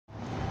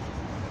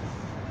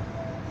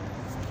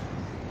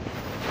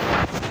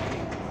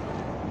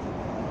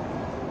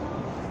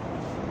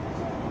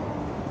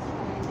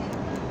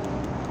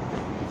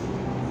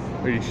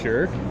you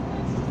sure?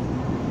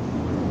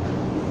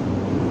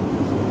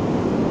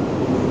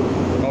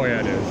 Oh yeah,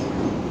 it is.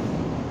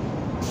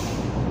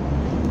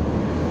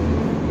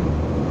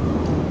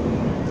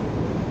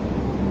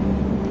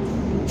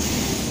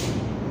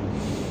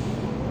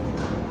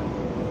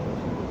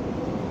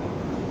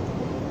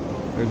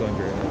 There's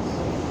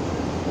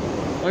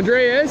Andreas.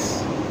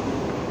 Andreas!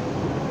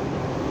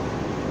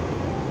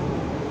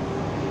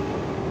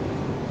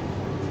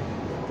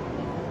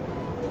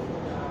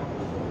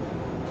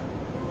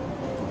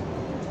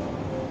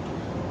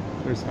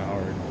 There's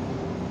Howard.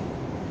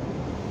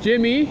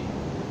 Jimmy.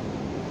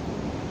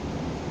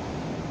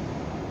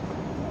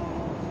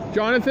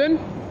 Jonathan.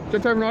 Do you have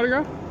time for an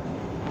autograph?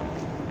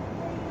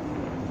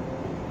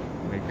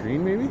 Mike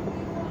Green, maybe?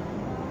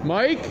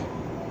 Mike.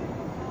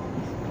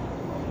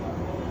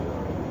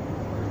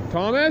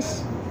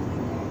 Thomas.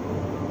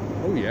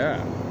 Oh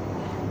yeah.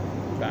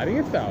 Batting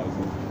 1,000.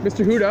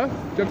 Mr. Houda. Do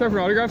you have time for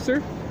an autograph,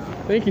 sir?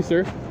 Thank you,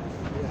 sir.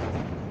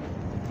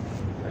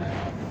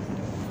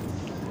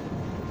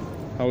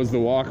 How was the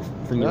walk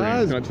from the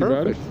range? Not too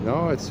bad?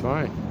 No, it's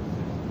fine.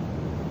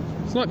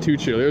 It's not too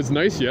chilly. It was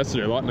nice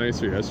yesterday. A lot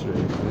nicer yesterday.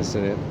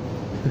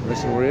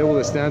 Listen, we're able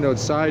to stand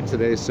outside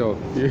today, so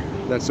Yeah.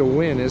 that's a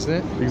win, isn't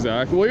it?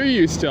 Exactly. Well, you're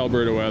used to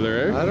Alberta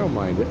weather, eh? I don't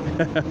mind it. It's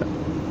going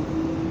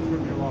to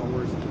be a lot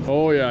worse.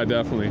 Oh, yeah,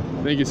 definitely.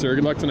 Thank you, sir.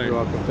 Good luck tonight. You're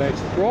welcome. Thanks.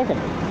 You're welcome.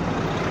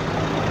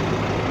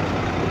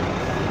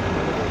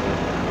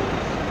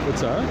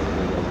 What's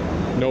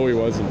that? No, he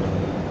wasn't.